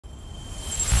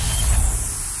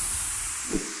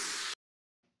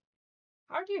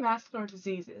Cardiovascular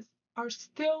diseases are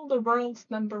still the world's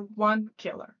 #1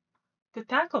 killer. To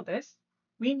tackle this,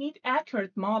 we need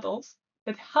accurate models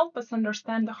that help us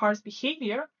understand the heart's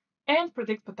behavior and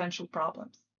predict potential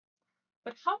problems.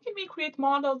 But how can we create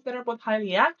models that are both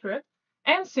highly accurate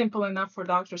and simple enough for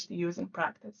doctors to use in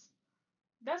practice?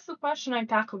 That's the question I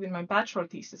tackled in my bachelor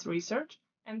thesis research,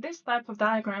 and this type of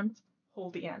diagrams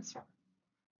hold the answer.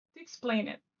 To explain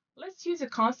it, let's use a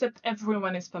concept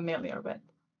everyone is familiar with,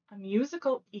 a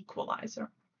musical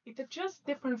equalizer. It adjusts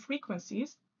different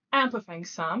frequencies, amplifying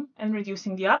some and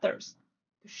reducing the others,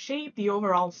 to shape the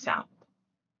overall sound.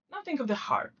 Now think of the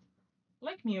heart.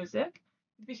 Like music,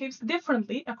 it behaves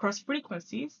differently across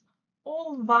frequencies,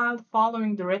 all while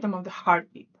following the rhythm of the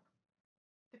heartbeat.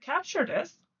 To capture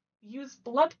this, we use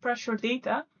blood pressure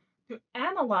data to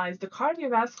analyze the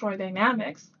cardiovascular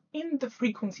dynamics in the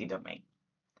frequency domain.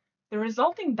 The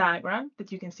resulting diagram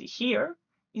that you can see here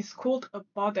is called a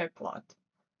Bode plot,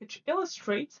 which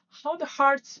illustrates how the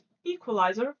heart's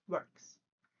equalizer works.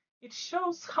 It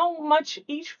shows how much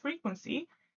each frequency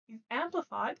is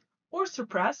amplified or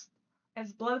suppressed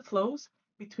as blood flows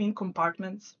between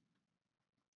compartments.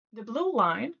 The blue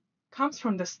line comes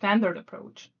from the standard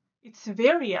approach. It's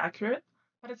very accurate,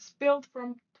 but it's built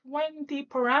from 20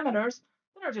 parameters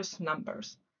that are just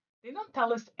numbers. They don't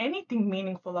tell us anything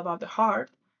meaningful about the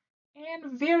heart, and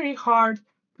very hard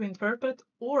to interpret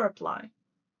or apply.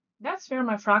 That's where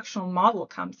my fractional model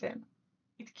comes in.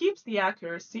 It keeps the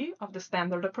accuracy of the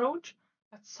standard approach,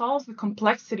 but solves the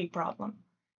complexity problem.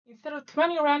 Instead of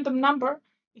 20 random number,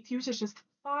 it uses just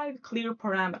 5 clear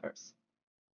parameters.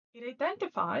 It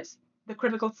identifies the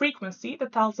critical frequency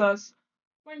that tells us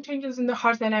when changes in the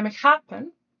heart dynamic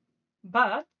happen,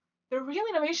 but the real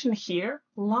innovation here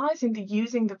lies in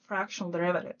using the fractional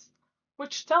derivatives,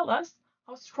 which tell us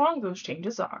how strong those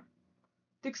changes are.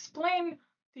 To explain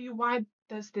to you why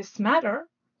does this matter,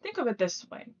 think of it this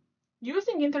way.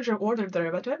 Using integer order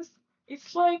derivatives,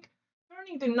 it's like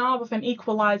turning the knob of an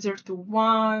equalizer to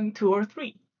 1, 2, or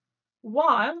 3,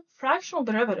 while fractional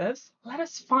derivatives let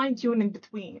us fine-tune in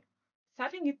between,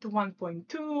 setting it to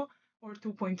 1.2 or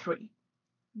 2.3.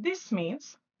 This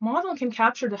means model can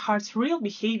capture the heart's real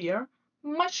behavior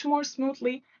much more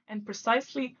smoothly and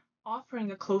precisely,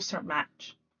 offering a closer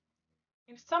match.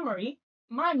 In summary,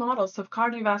 my models of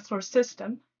cardiovascular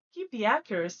system keep the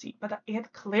accuracy but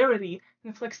add clarity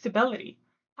and flexibility,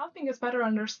 helping us better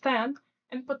understand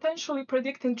and potentially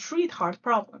predict and treat heart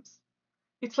problems.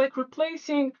 It's like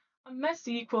replacing a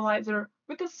messy equalizer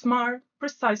with a smart,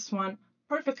 precise one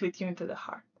perfectly tuned to the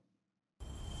heart.